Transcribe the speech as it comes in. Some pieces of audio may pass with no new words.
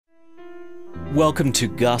Welcome to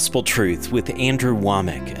Gospel Truth with Andrew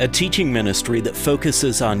Wommack, a teaching ministry that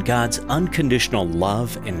focuses on God's unconditional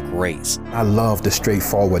love and grace. I love the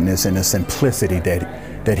straightforwardness and the simplicity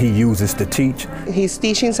that he uses to teach. His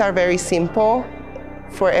teachings are very simple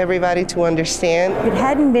for everybody to understand. If it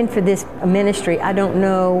hadn't been for this ministry, I don't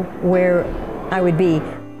know where I would be.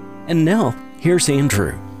 And now, here's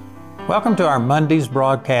Andrew. Welcome to our Monday's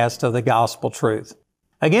broadcast of the Gospel Truth.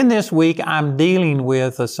 Again this week, I'm dealing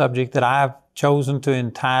with a subject that I've chosen to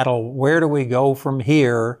entitle, Where Do We Go From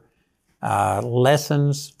Here?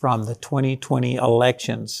 Lessons from the 2020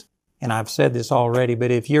 elections. And I've said this already,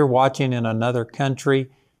 but if you're watching in another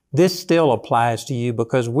country, this still applies to you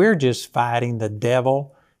because we're just fighting the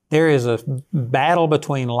devil. There is a battle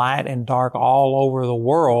between light and dark all over the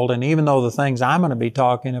world. And even though the things I'm going to be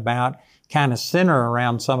talking about kind of center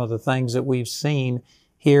around some of the things that we've seen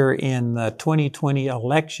here in the 2020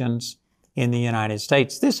 elections in the United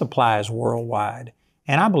States, this applies worldwide.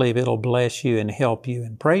 And I believe it'll bless you and help you.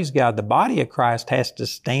 And praise God, the body of Christ has to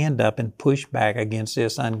stand up and push back against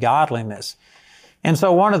this ungodliness. And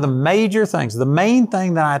so one of the major things, the main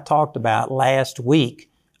thing that I talked about last week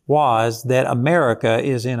was that America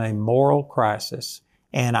is in a moral crisis.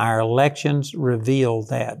 And our elections reveal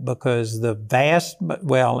that because the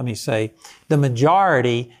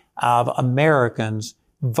majority of Americans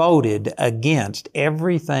voted against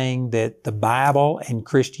everything that the Bible and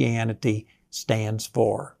Christianity stands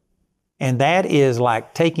for. And that is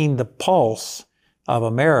like taking the pulse of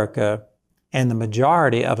America, and the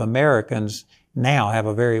majority of Americans now have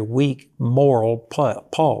a very weak moral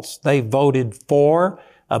pulse. They voted for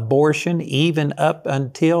abortion even up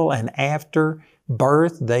until and after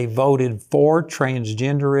birth. They voted for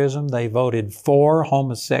transgenderism. They voted for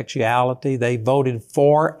homosexuality. They voted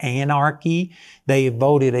for anarchy. They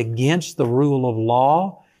voted against the rule of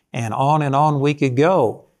law, and on we could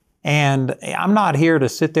go. And I'm not here to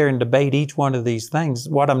sit there and debate each one of these things.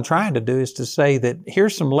 What I'm trying to do is to say that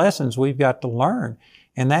here's some lessons we've got to learn,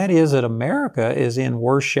 and that is that America is in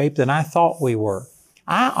worse shape than I thought we were.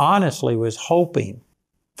 I honestly was hoping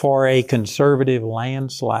for a conservative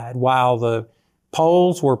landslide. While the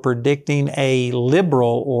polls were predicting a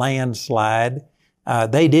liberal landslide,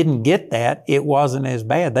 they didn't get that. It wasn't as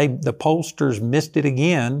bad. The pollsters missed it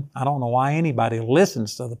again. I don't know why anybody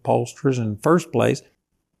listens to the pollsters in the first place.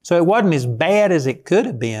 So it wasn't as bad as it could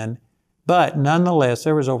have been, but nonetheless,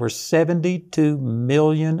 there was over 72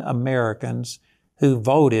 million Americans who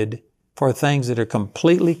voted for things that are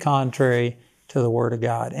completely contrary to the Word of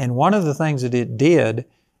God. And one of the things that it did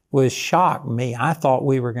was shock me. I thought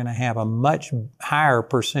we were going to have a much higher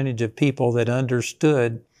percentage of people that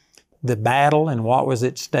understood the battle and what was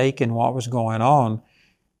at stake and what was going on.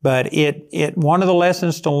 But one of the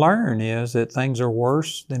lessons to learn is that things are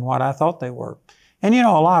worse than what I thought they were. And you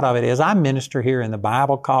know, a lot of it is I minister here in the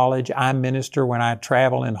Bible college. I minister when I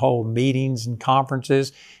travel and hold meetings and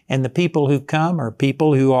conferences. And the people who come are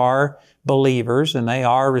people who are believers and they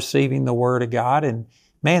are receiving the Word of God. And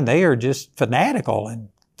man, they are just fanatical and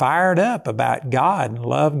fired up about God and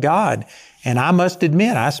love God. And I must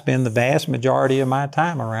admit, I spend the vast majority of my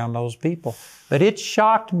time around those people. But it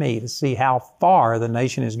shocked me to see how far the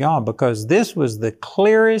nation has gone, because this was the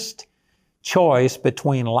clearest choice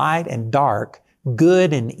between light and dark,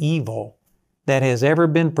 good and evil, that has ever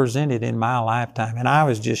been presented in my lifetime. And I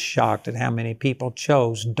was just shocked at how many people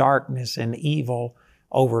chose darkness and evil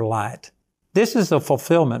over light. This is a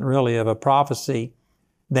fulfillment, really, of a prophecy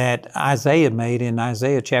that Isaiah made in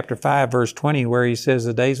Isaiah chapter 5, verse 20, where he says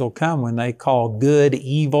the days will come when they call good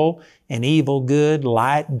evil and evil good,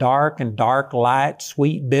 light dark and dark light,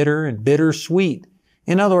 sweet bitter and bitter sweet.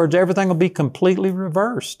 In other words, everything will be completely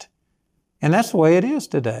reversed. And that's the way it is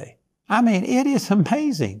today. I mean, it is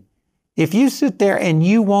amazing. If you sit there and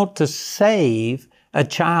you want to save a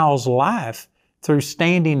child's life through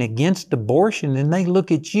standing against abortion, then they look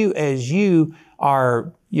at you as you're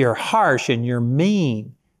harsh and you're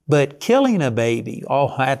mean. But killing a baby,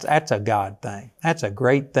 that's a God thing. That's a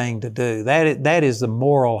great thing to do. That is the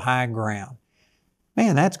moral high ground.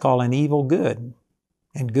 Man, that's calling evil good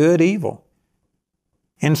and good evil.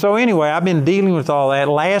 And so anyway, I've been dealing with all that.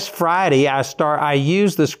 Last Friday, I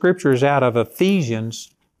used the scriptures out of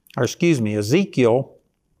Ezekiel.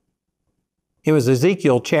 It was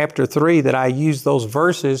Ezekiel chapter 3 that I used those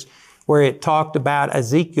verses where it talked about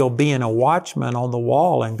Ezekiel being a watchman on the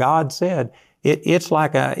wall. And God said, it's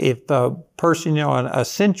like if a person, a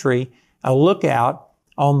sentry, a lookout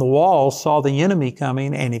on the wall saw the enemy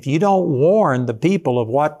coming, and if you don't warn the people of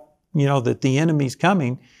that the enemy's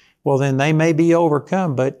coming, well, then they may be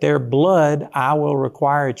overcome, but their blood I will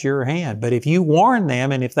require at your hand. But if you warn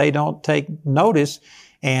them, and if they don't take notice,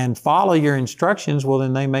 and follow your instructions, well,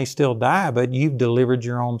 then they may still die, but you've delivered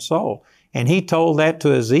your own soul. And he told that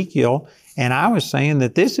to Ezekiel, and I was saying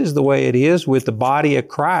that this is the way it is with the body of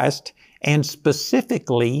Christ, and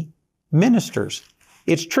specifically ministers.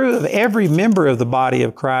 It's true of every member of the body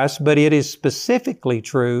of Christ, but it is specifically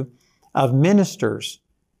true of ministers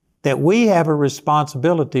that we have a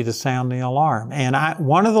responsibility to sound the alarm. And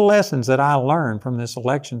one of the lessons that I learned from this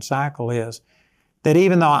election cycle is that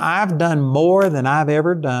even though I've done more than I've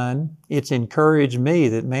ever done, it's encouraged me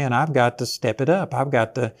that, man, I've got to step it up. I've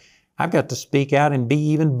got to speak out and be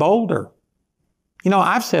even bolder. You know,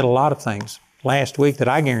 I've said a lot of things last week that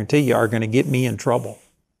I guarantee you are going to get me in trouble.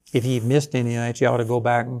 If you've missed any of that, you ought to go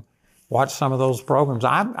back and watch some of those programs.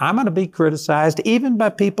 I'm going to be criticized even by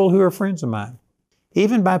people who are friends of mine,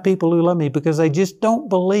 even by people who love me, because they just don't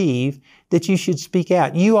believe that you should speak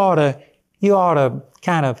out. You ought to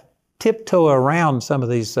kind of tiptoe around some of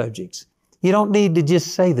these subjects. You don't need to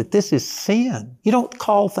just say that this is sin. You don't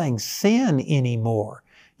call things sin anymore.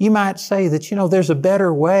 You might say that, you know, there's a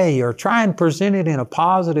better way, or try and present it in a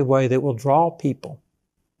positive way that will draw people.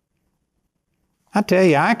 I tell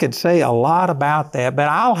you, I could say a lot about that, but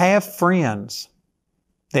I'll have friends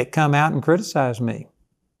that come out and criticize me.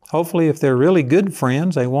 Hopefully, if they're really good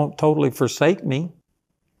friends, they won't totally forsake me.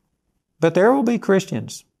 But there will be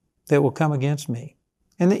Christians that will come against me.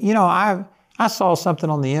 And, you know, I saw something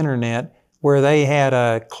on the internet where they had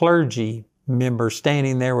a clergy member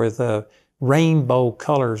standing there with rainbow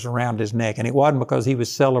colors around his neck. And it wasn't because he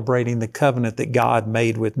was celebrating the covenant that God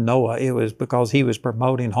made with Noah. It was because he was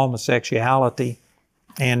promoting homosexuality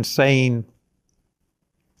and saying,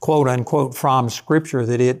 quote unquote, from Scripture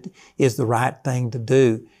that it is the right thing to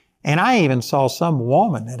do. And I even saw some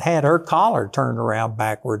woman that had her collar turned around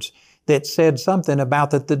backwards that said something about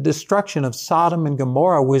that the destruction of Sodom and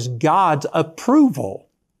Gomorrah was God's approval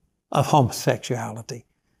of homosexuality.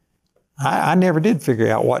 I never did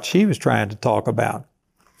figure out what she was trying to talk about.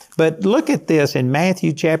 But look at this in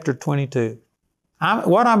Matthew chapter 22.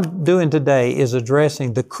 What I'm doing today is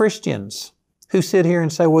addressing the Christians who sit here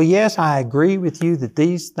and say, well, yes, I agree with you that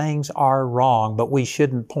these things are wrong, but we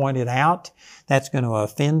shouldn't point it out. That's going to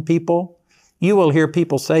offend people. You will hear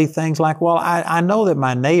people say things like, well, I know that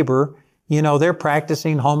my neighbor, you know, they're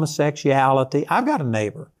practicing homosexuality. I've got a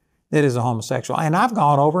neighbor that is a homosexual, and I've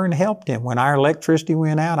gone over and helped him. When our electricity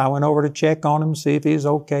went out, I went over to check on him, see if he's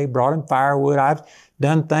okay, brought him firewood. I've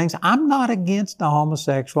done things. I'm not against the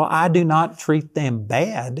homosexual. I do not treat them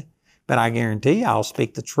bad, but I guarantee I'll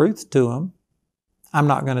speak the truth to them. I'm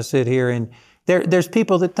not going to sit here and there's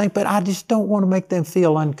people that think, but I just don't want to make them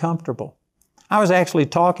feel uncomfortable. I was actually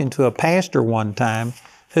talking to a pastor one time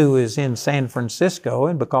who is in San Francisco,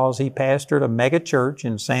 and because he pastored a mega church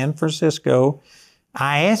in San Francisco,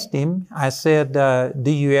 I asked him, I said,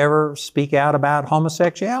 do you ever speak out about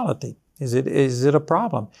homosexuality? Is it a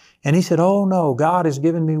problem? And he said, oh no, God has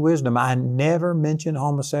given me wisdom. I never mention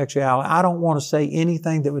homosexuality. I don't want to say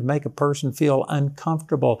anything that would make a person feel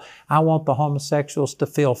uncomfortable. I want the homosexuals to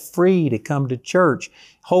feel free to come to church,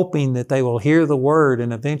 hoping that they will hear the word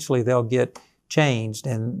and eventually they'll get changed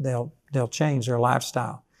and they'll change their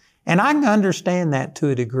lifestyle. And I can understand that to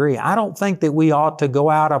a degree. I don't think that we ought to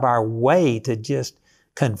go out of our way to just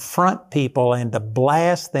confront people and to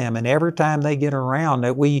blast them, and every time they get around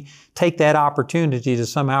that we take that opportunity to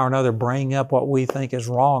somehow or another bring up what we think is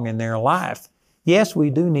wrong in their life. Yes, we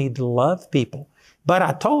do need to love people. But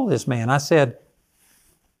I told this man, I said,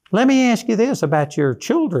 let me ask you this about your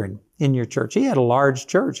children in your church. He had a large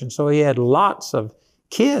church, and so he had lots of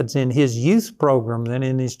kids in his youth programs and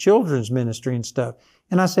in his children's ministry and stuff.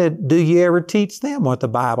 And I said, do you ever teach them what the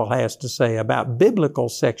Bible has to say about biblical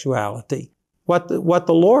sexuality? What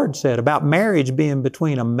the Lord said about marriage being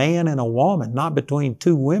between a man and a woman, not between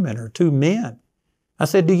two women or two men. I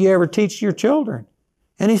said, do you ever teach your children?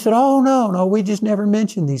 And he said, oh, no, we just never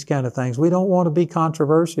mention these kind of things. We don't want to be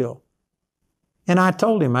controversial. And I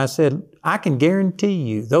told him, I said, I can guarantee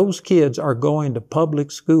you those kids are going to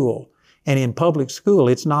public school. And in public school,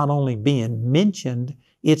 it's not only being mentioned,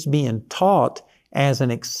 it's being taught as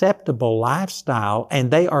an acceptable lifestyle,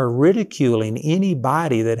 and they are ridiculing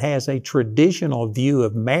anybody that has a traditional view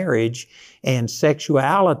of marriage and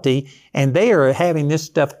sexuality, and they are having this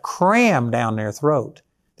stuff crammed down their throat.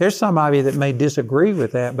 There's some of you that may disagree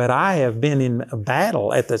with that, but I have been in a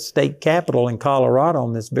battle at the state capitol in Colorado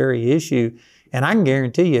on this very issue, and I can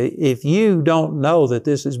guarantee you, if you don't know that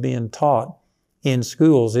this is being taught in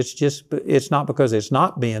schools, it's not because it's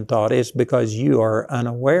not being taught, it's because you are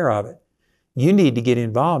unaware of it. You need to get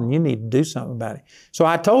involved and you need to do something about it. So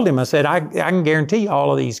I told him, I said, I can guarantee you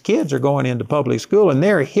all of these kids are going into public school and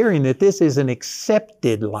they're hearing that this is an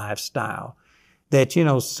accepted lifestyle. that, you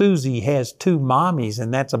know, Susie has two mommies,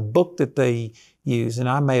 and that's a book that they use. And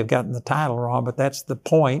I may have gotten the title wrong, but that's the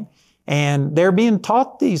point. And they're being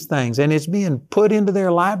taught these things, and it's being put into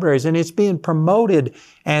their libraries, and it's being promoted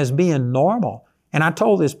as being normal. And I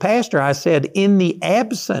told this pastor, I said, in the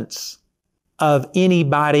absence of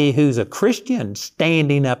anybody who's a Christian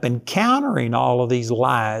standing up and countering all of these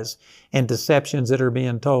lies and deceptions that are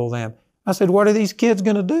being told them, I said, what are these kids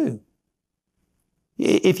going to do?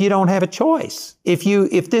 If you don't have a choice,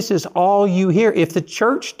 if this is all you hear, if the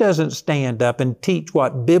church doesn't stand up and teach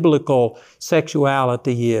what biblical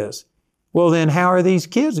sexuality is, well, then how are these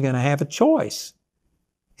kids going to have a choice?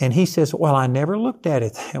 And he says, well, I never looked at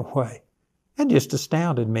it that way. That just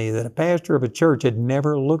astounded me that a pastor of a church had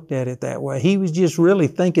never looked at it that way. He was just really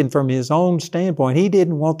thinking from his own standpoint. He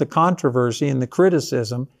didn't want the controversy and the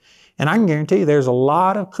criticism. And I can guarantee you there's a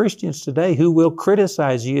lot of Christians today who will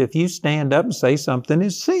criticize you if you stand up and say something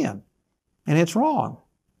is sin and it's wrong.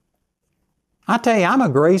 I tell you, I'm a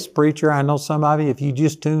grace preacher. I know some of you, if you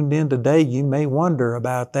just tuned in today, you may wonder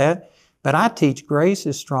about that. But I teach grace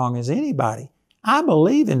as strong as anybody. I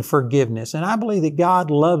believe in forgiveness, and I believe that God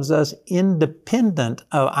loves us independent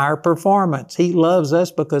of our performance. He loves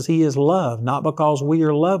us because He is love, not because we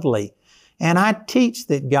are lovely. And I teach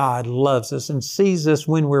that God loves us and sees us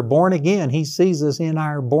when we're born again. He sees us in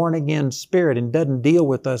our born again spirit and doesn't deal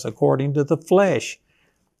with us according to the flesh.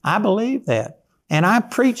 I believe that. And I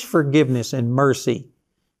preach forgiveness and mercy.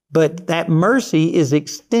 But that mercy is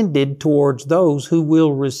extended towards those who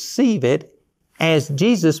will receive it as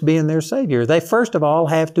Jesus being their Savior. They first of all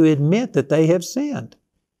have to admit that they have sinned.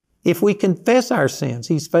 If we confess our sins,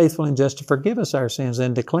 He's faithful and just to forgive us our sins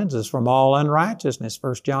and to cleanse us from all unrighteousness,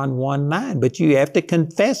 1 John 1:9. But you have to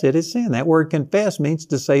confess it as sin. That word confess means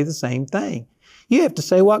to say the same thing. You have to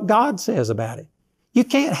say what God says about it. You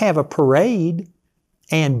can't have a parade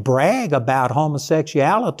and brag about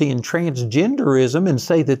homosexuality and transgenderism and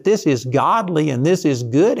say that this is godly and this is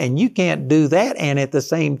good, and you can't do that and at the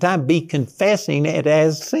same time be confessing it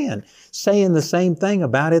as sin, saying the same thing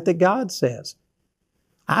about it that God says.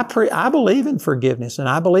 I believe in forgiveness and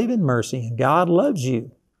I believe in mercy, and God loves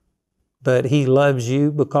you. But He loves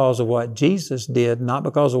you because of what Jesus did, not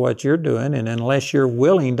because of what you're doing. And unless you're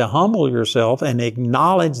willing to humble yourself and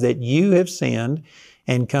acknowledge that you have sinned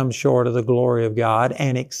and come short of the glory of God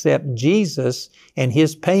and accept Jesus and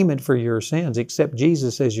His payment for your sins, accept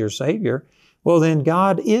Jesus as your Savior, well, then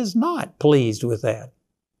God is not pleased with that.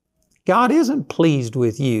 God isn't pleased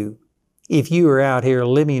with you if you are out here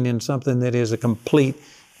living in something that is a complete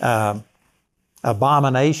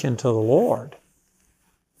abomination to the Lord.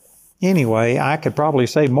 Anyway, I could probably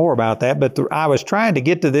say more about that, but I was trying to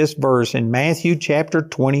get to this verse in Matthew chapter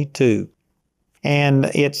 22. And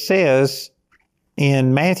it says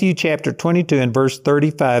in Matthew chapter 22 and verse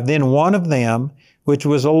 35, then one of them, which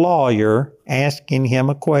was a lawyer, asking Him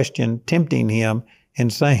a question, tempting Him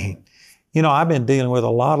and saying, you know, I've been dealing with a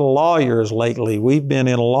lot of lawyers lately. We've been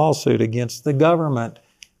in a lawsuit against the government,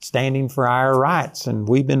 standing for our rights, and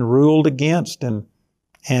we've been ruled against, and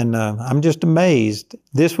I'm just amazed.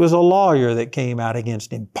 This was a lawyer that came out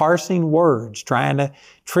against him, parsing words, trying to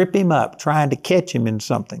trip him up, trying to catch him in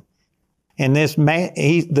something. And this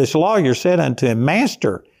lawyer said unto him,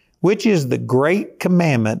 Master, which is the great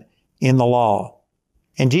commandment in the law?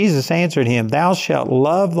 And Jesus answered him, Thou shalt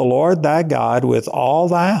love the Lord thy God with all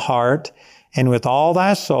thy heart, and with all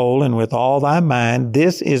thy soul, and with all thy mind.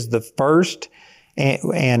 This is the first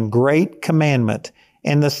and great commandment.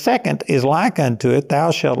 And the second is like unto it,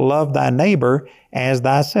 Thou shalt love thy neighbor as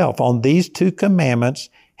thyself. On these two commandments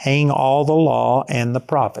hang all the law and the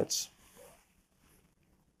prophets.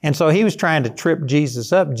 And so he was trying to trip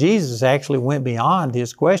Jesus up. Jesus actually went beyond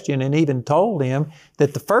his question and even told him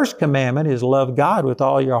that the first commandment is love God with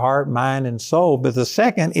all your heart, mind, and soul. But the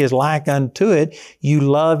second is like unto it, you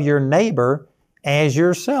love your neighbor as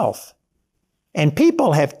yourself. And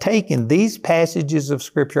people have taken these passages of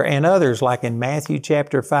Scripture and others, like in Matthew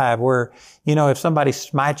chapter 5, where, you know, if somebody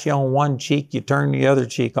smites you on one cheek, you turn the other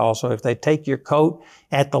cheek also. If they take your coat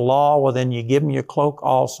at the law, well, then you give them your cloak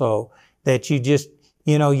also. That you just,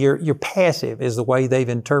 you know, you're passive is the way they've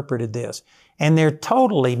interpreted this. And they're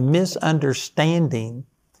totally misunderstanding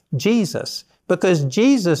Jesus, because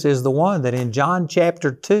Jesus is the one that in John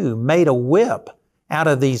chapter 2 made a whip out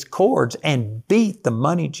of these cords and beat the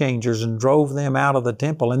money changers and drove them out of the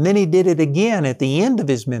temple. And then He did it again at the end of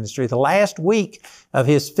His ministry, the last week of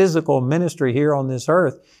His physical ministry here on this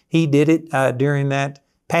earth. He did it during that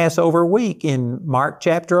Passover week in Mark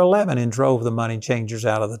chapter 11 and drove the money changers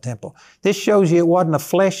out of the temple. This shows you it wasn't a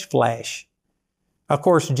flesh flash Of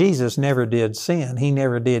course, Jesus never did sin. He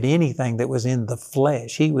never did anything that was in the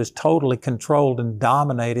flesh. He was totally controlled and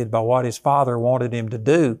dominated by what His Father wanted Him to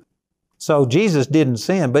do. So Jesus didn't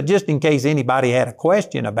sin, but just in case anybody had a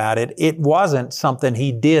question about it, it wasn't something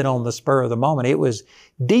He did on the spur of the moment. It was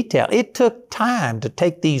detailed. It took time to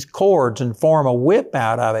take these cords and form a whip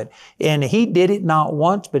out of it. And He did it not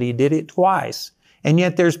once, but He did it twice. And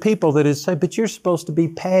yet there's people that say, but you're supposed to be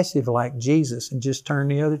passive like Jesus and just turn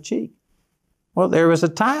the other cheek. Well, there was a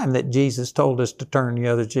time that Jesus told us to turn the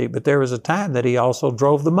other cheek, but there was a time that He also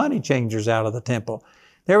drove the money changers out of the temple.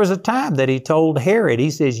 There was a time that He told Herod,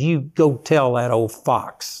 He says, you go tell that old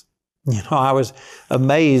fox. You know, I was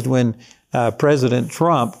amazed when President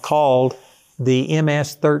Trump called the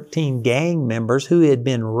MS-13 gang members who had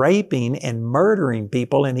been raping and murdering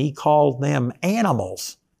people, and he called them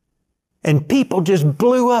animals. And people just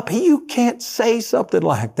blew up. You can't say something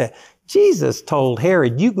like that. Jesus told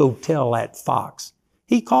Herod, you go tell that fox.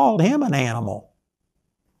 He called him an animal.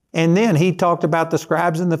 And then He talked about the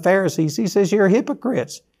scribes and the Pharisees. He says, you're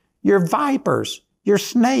hypocrites. You're vipers. You're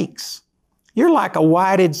snakes. You're like a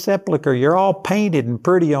whited sepulcher. You're all painted and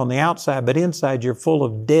pretty on the outside, but inside you're full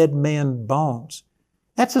of dead men's bones.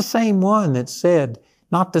 That's the same one that said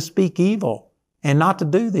not to speak evil and not to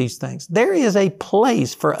do these things. There is a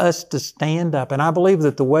place for us to stand up. And I believe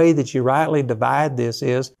that the way that you rightly divide this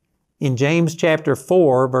is in James chapter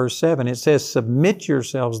 4, verse 7, it says, submit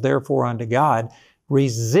yourselves therefore unto God,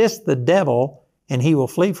 resist the devil, and he will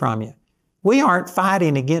flee from you. We aren't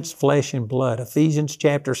fighting against flesh and blood. Ephesians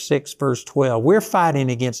chapter 6, verse 12. We're fighting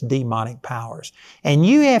against demonic powers. And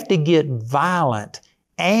you have to get violent,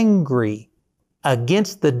 angry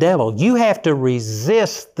against the devil. You have to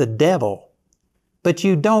resist the devil, but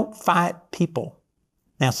you don't fight people.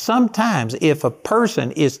 Now, sometimes if a person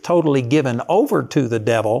is totally given over to the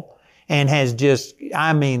devil, and has just,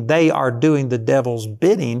 they are doing the devil's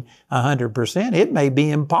bidding 100%. It may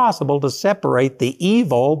be impossible to separate the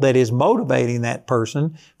evil that is motivating that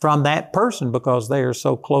person from that person because they are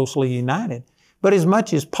so closely united. But as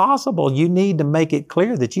much as possible, you need to make it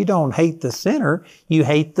clear that you don't hate the sinner, you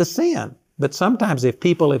hate the sin. But sometimes if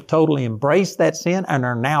people have totally embraced that sin and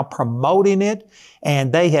are now promoting it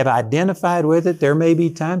and they have identified with it, there may be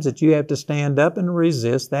times that you have to stand up and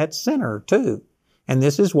resist that sinner too. And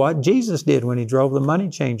this is what Jesus did when He drove the money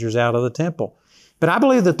changers out of the temple. But I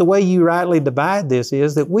believe that the way you rightly divide this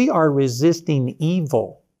is that we are resisting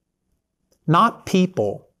evil, not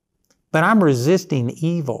people, but I'm resisting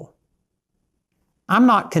evil. I'm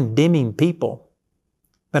not condemning people,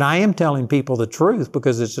 but I am telling people the truth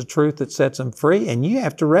because it's the truth that sets them free. And you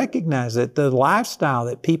have to recognize that the lifestyle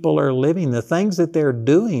that people are living, the things that they're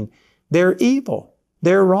doing, they're evil.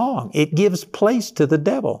 They're wrong. It gives place to the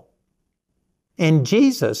devil. And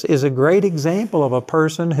Jesus is a great example of a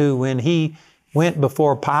person who, when He went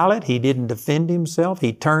before Pilate, He didn't defend Himself.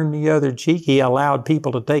 He turned the other cheek. He allowed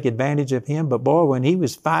people to take advantage of Him. But boy, when He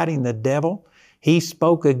was fighting the devil, He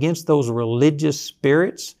spoke against those religious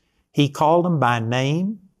spirits. He called them by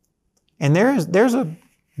name. And there's a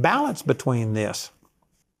balance between this.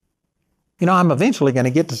 You know, I'm eventually going to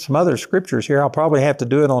get to some other scriptures here. I'll probably have to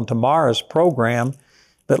do it on tomorrow's program.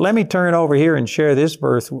 But let me turn over here and share this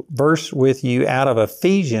verse with you out of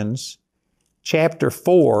Ephesians chapter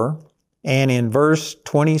 4 and in verse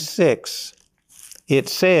 26. It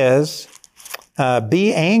says,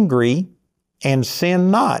 be angry and sin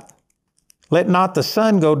not. Let not the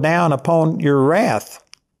sun go down upon your wrath.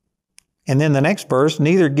 And then the next verse,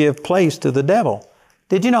 neither give place to the devil.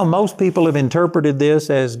 Did you know most people have interpreted this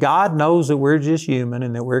as God knows that we're just human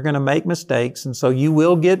and that we're going to make mistakes, and so you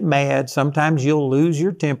will get mad. Sometimes you'll lose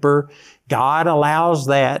your temper. God allows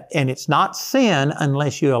that, and it's not sin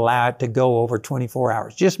unless you allow it to go over 24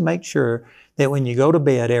 hours. Just make sure that when you go to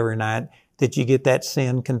bed every night that you get that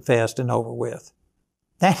sin confessed and over with.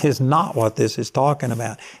 That is not what this is talking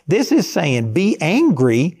about. This is saying be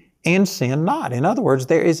angry and sin not. In other words,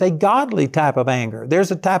 there is a godly type of anger.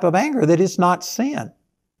 There's a type of anger that is not sin.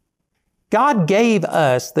 God gave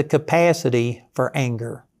us the capacity for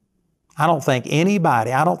anger. I don't think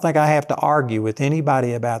I have to argue with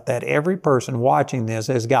anybody about that. Every person watching this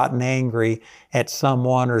has gotten angry at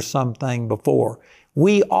someone or something before.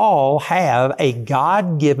 We all have a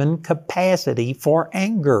God-given capacity for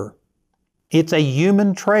anger. It's a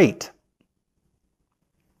human trait.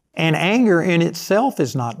 And anger in itself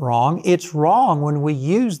is not wrong. It's wrong when we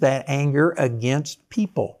use that anger against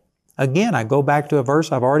people. Again, I go back to a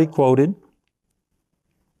verse I've already quoted,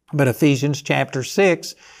 but Ephesians chapter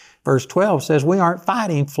 6, verse 12 says we aren't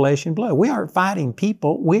fighting flesh and blood. We aren't fighting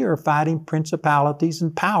people. We are fighting principalities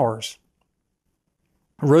and powers.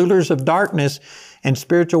 rulers of darkness and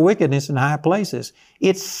spiritual wickedness in high places.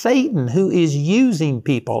 It's Satan who is using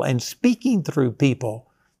people and speaking through people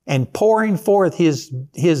and pouring forth his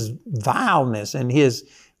vileness and his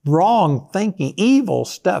wrong thinking, evil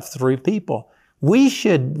stuff through people. We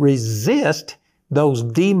should resist those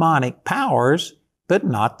demonic powers, but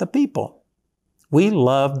not the people. We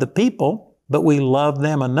love the people, but we love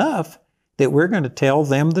them enough that we're going to tell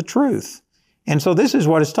them the truth. And so this is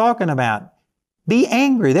what it's talking about. Be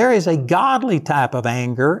angry. There is a godly type of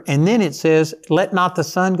anger. And then it says, let not the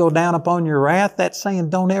sun go down upon your wrath. That's saying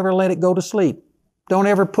don't ever let it go to sleep. Don't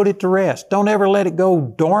ever put it to rest. Don't ever let it go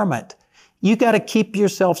dormant. You got to keep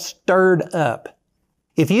yourself stirred up.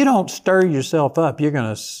 If you don't stir yourself up, you're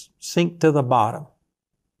going to sink to the bottom.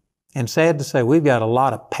 And sad to say, we've got a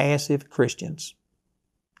lot of passive Christians.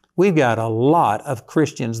 We've got a lot of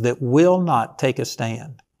Christians that will not take a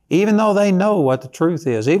stand. Even though they know what the truth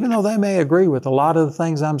is, even though they may agree with a lot of the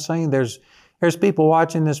things I'm saying, there's people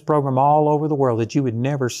watching this program all over the world that you would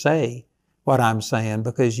never say what I'm saying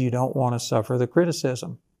because you don't want to suffer the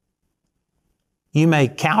criticism. You may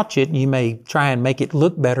couch it, you may try and make it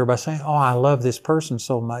look better by saying, oh, I love this person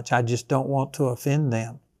so much, I just don't want to offend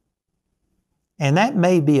them. And that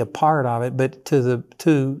may be a part of it, but to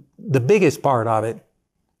the biggest part of it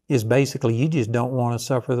is basically you just don't want to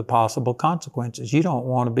suffer the possible consequences. You don't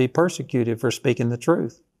want to be persecuted for speaking the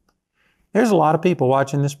truth. There's a lot of people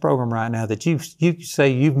watching this program right now that you say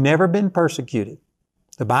you've never been persecuted.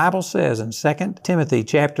 The Bible says in 2 Timothy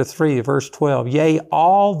chapter 3, verse 12, yea,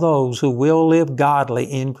 all those who will live godly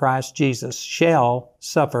in Christ Jesus shall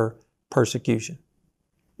suffer persecution.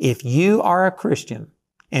 If you are a Christian,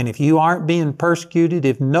 and if you aren't being persecuted,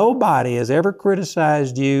 if nobody has ever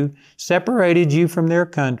criticized you, separated you from their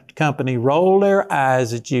company, rolled their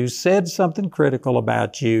eyes at you, said something critical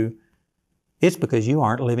about you, it's because you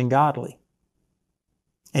aren't living godly.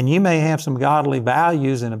 And you may have some godly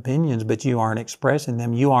values and opinions, but you aren't expressing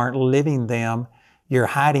them. You aren't living them. You're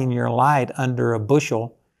hiding your light under a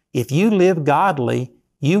bushel. If you live godly,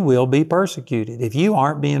 you will be persecuted. If you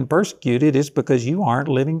aren't being persecuted, it's because you aren't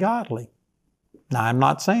living godly. Now, I'm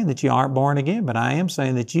not saying that you aren't born again, but I am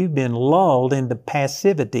saying that you've been lulled into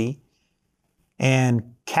passivity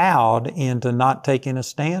and cowed into not taking a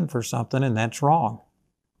stand for something, and that's wrong.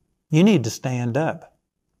 You need to stand up.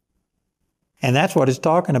 And that's what it's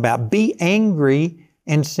talking about. Be angry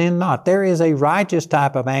and sin not. There is a righteous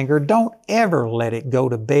type of anger. Don't ever let it go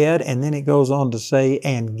to bed. And then it goes on to say,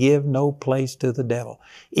 and give no place to the devil.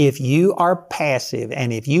 If you are passive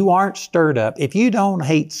and if you aren't stirred up, if you don't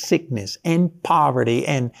hate sickness and poverty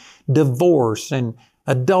and divorce and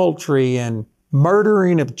adultery and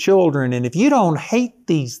murdering of children, and if you don't hate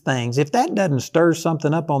these things, if that doesn't stir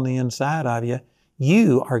something up on the inside of you,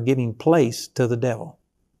 you are giving place to the devil.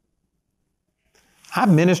 I've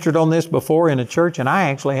ministered on this before in a church, and I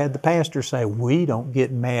actually had the pastor say, we don't get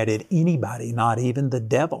mad at anybody, not even the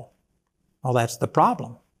devil. Well, that's the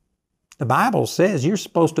problem. The Bible says you're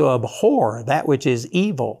supposed to abhor that which is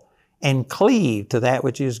evil and cleave to that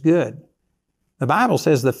which is good. The Bible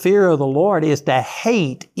says the fear of the Lord is to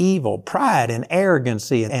hate evil, pride and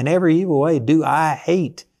arrogancy, and every evil way do I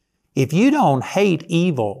hate. If you don't hate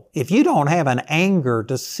evil, if you don't have an anger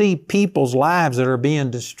to see people's lives that are being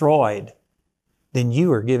destroyed, then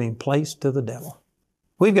you are giving place to the devil.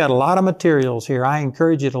 We've got a lot of materials here. I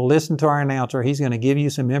encourage you to listen to our announcer. He's going to give you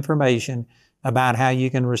some information about how you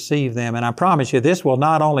can receive them. And I promise you, this will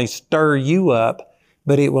not only stir you up,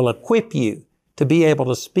 but it will equip you to be able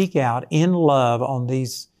to speak out in love on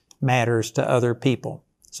these matters to other people.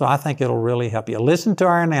 So I think it'll really help you. Listen to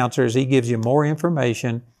our announcer as he gives you more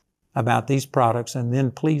information about these products. And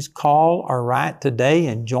then please call or write today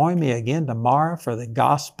and join me again tomorrow for the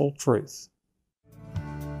Gospel Truth.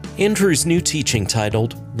 Andrew's new teaching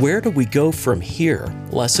titled, Where Do We Go From Here?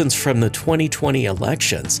 Lessons from the 2020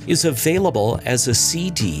 Elections is available as a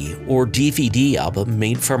CD or DVD album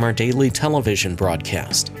made from our daily television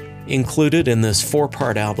broadcast. Included in this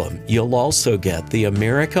 4-part album, you'll also get the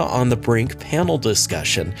America on the Brink panel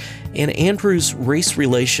discussion and Andrew's race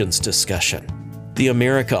relations discussion. The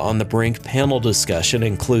America on the Brink panel discussion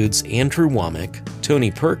includes Andrew Wommack,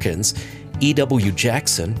 Tony Perkins, E.W.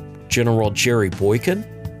 Jackson, General Jerry Boykin,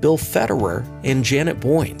 Bill Federer, and Janet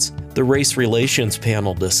Boynes. The Race Relations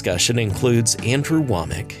panel discussion includes Andrew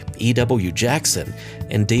Wommack, E.W. Jackson,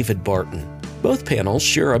 and David Barton. Both panels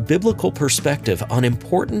share a biblical perspective on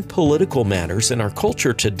important political matters in our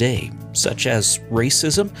culture today, such as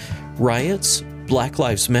racism, riots, Black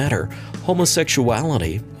Lives Matter,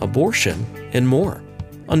 homosexuality, abortion, and more.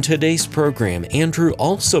 On today's program, Andrew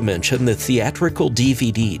also mentioned the theatrical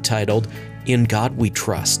DVD titled In God We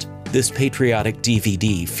Trust. This patriotic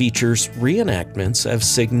DVD features reenactments of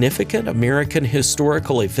significant American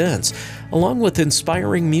historical events along with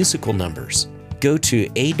inspiring musical numbers. Go to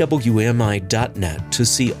awmi.net to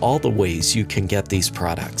see all the ways you can get these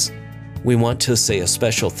products. We want to say a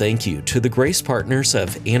special thank you to the grace partners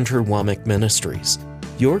of Andrew Wommack Ministries.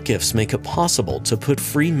 Your gifts make it possible to put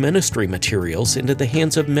free ministry materials into the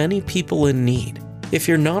hands of many people in need. If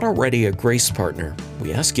you're not already a grace partner,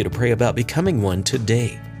 we ask you to pray about becoming one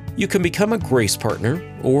today. You can become a grace partner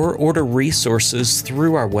or order resources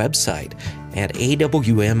through our website at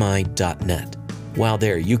awmi.net. While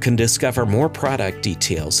there, you can discover more product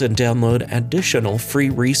details and download additional free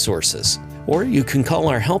resources. Or you can call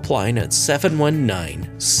our helpline at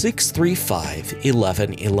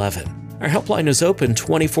 719-635-1111. Our helpline is open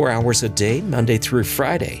 24 hours a day, Monday through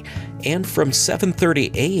Friday, and from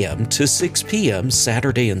 7:30 a.m. to 6 p.m.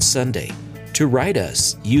 Saturday and Sunday. To write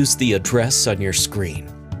us, use the address on your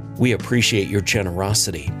screen. We appreciate your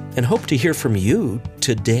generosity and hope to hear from you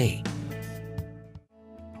today.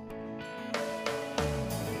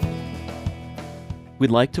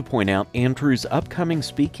 We'd like to point out Andrew's upcoming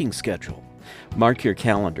speaking schedule. Mark your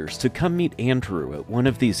calendars to come meet Andrew at one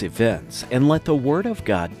of these events and let the Word of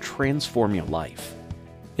God transform your life.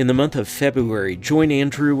 In the month of February, join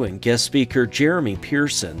Andrew and guest speaker Jeremy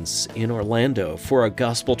Pearsons in Orlando for a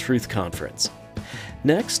Gospel Truth Conference.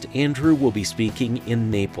 Next, Andrew will be speaking in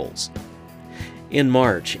Naples. In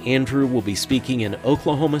March, Andrew will be speaking in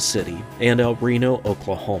Oklahoma City and El Reno,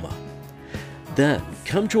 Oklahoma. Then,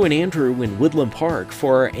 come join Andrew in Woodland Park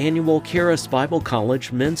for our annual Charis Bible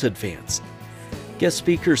College Men's Advance. Guest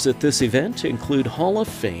speakers at this event include Hall of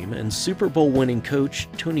Fame and Super Bowl winning coach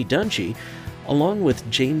Tony Dungy, along with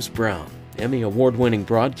James Brown, Emmy Award-winning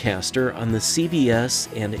broadcaster on the CBS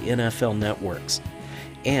and NFL networks,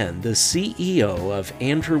 and the CEO of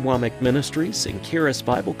Andrew Wommack Ministries and Charis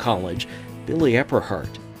Bible College, Billy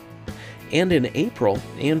Epperhart. And in April,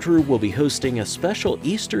 Andrew will be hosting a special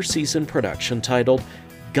Easter season production titled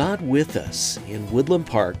God With Us in Woodland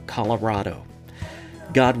Park, Colorado.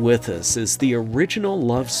 God With Us is the original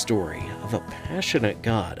love story of a passionate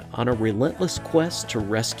God on a relentless quest to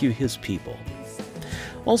rescue His people.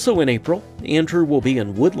 Also in April, Andrew will be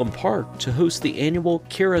in Woodland Park to host the annual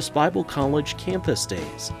Charis Bible College Campus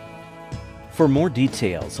Days. For more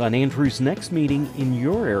details on Andrew's next meeting in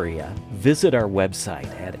your area, visit our website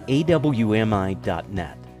at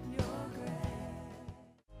awmi.net.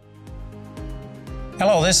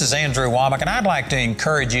 Hello, this is Andrew Wommack, and I'd like to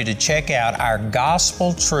encourage you to check out our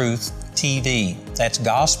Gospel Truth TV. That's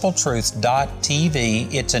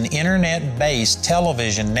gospeltruth.tv. It's an internet-based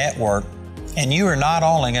television network, and you are not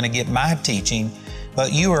only going to get my teaching,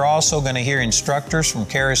 but you are also going to hear instructors from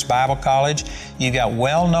Charis Bible College. You've got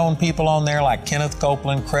well-known people on there like Kenneth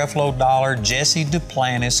Copeland, Creflo Dollar, Jesse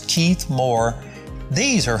Duplantis, Keith Moore.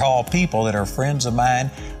 These are all people that are friends of mine.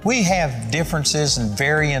 We have differences and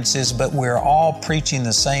variances, but we're all preaching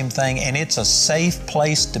the same thing, and it's a safe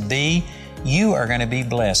place to be. You are going to be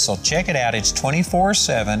blessed. So check it out. It's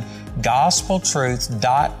 24/7,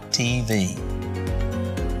 gospeltruth.tv.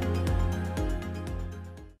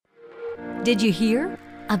 Did you hear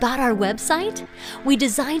about our website? We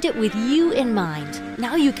designed it with you in mind.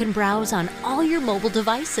 Now you can browse on all your mobile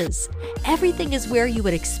devices. Everything is where you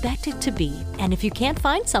would expect it to be, and if you can't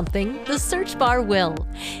find something, the search bar will.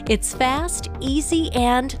 It's fast, easy,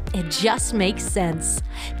 and it just makes sense.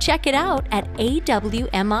 Check it out at awmi.net.